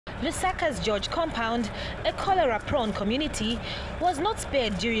Lusaka's George compound, a cholera-prone community, was not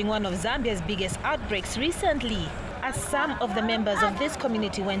spared during one of Zambia's biggest outbreaks recently. As some of the members of this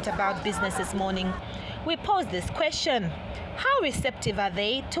community went about business this morning, we posed this question: how receptive are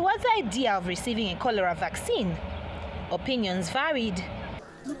they towards the idea of receiving a cholera vaccine? Opinions varied.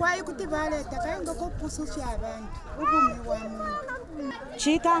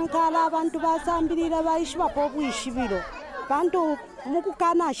 Bantu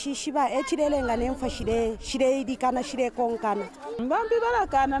mukukana shishiba echirelenga nemfa shire kana shire konkana mbambi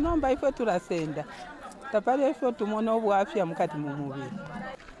barakana nomba ifo turasenda tapale ifo tumono obwafya mukati mu mubiri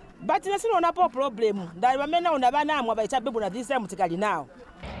but nasino po problem ndali bamena unabana amwa baitabebu na this time tikali now.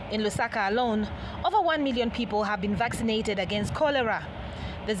 In Lusaka alone, over 1 million people have been vaccinated against cholera.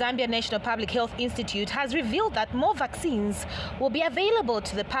 The Zambia National Public Health Institute has revealed that more vaccines will be available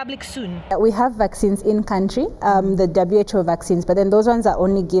to the public soon. We have vaccines in country, the WHO vaccines, but then those ones are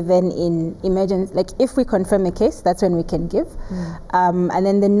only given in emergency. Like if we confirm a case, that's when we can give. And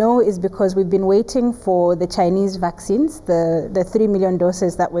then the no is because we've been waiting for the Chinese vaccines, the 3 million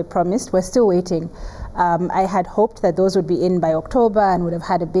doses that were promised. We're still waiting. I had hoped that those would be in by October and would have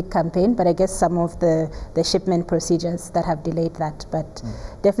had a big campaign, but I guess some of the shipment procedures that have delayed that. But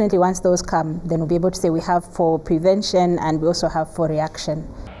definitely once those come, then we'll be able to say we have for prevention and we also have for reaction.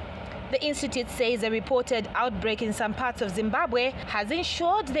 The institute says a reported outbreak in some parts of Zimbabwe has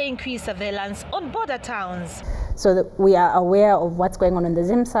ensured the increased surveillance on border towns. So that we are aware of what's going on the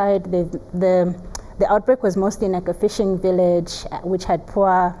Zim side. The outbreak was mostly in like a fishing village, which had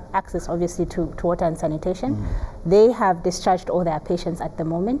poor access, obviously, to water and sanitation. They have discharged all their patients at the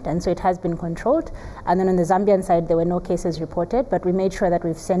moment, and so it has been controlled. And then on the Zambian side, there were no cases reported, but we made sure that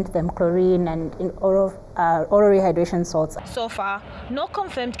we've sent them chlorine and oral rehydration salts. So far, no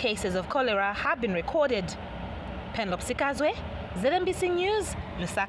confirmed cases of cholera have been recorded. Penlop Sikazwe, ZNBC News, Lusaka.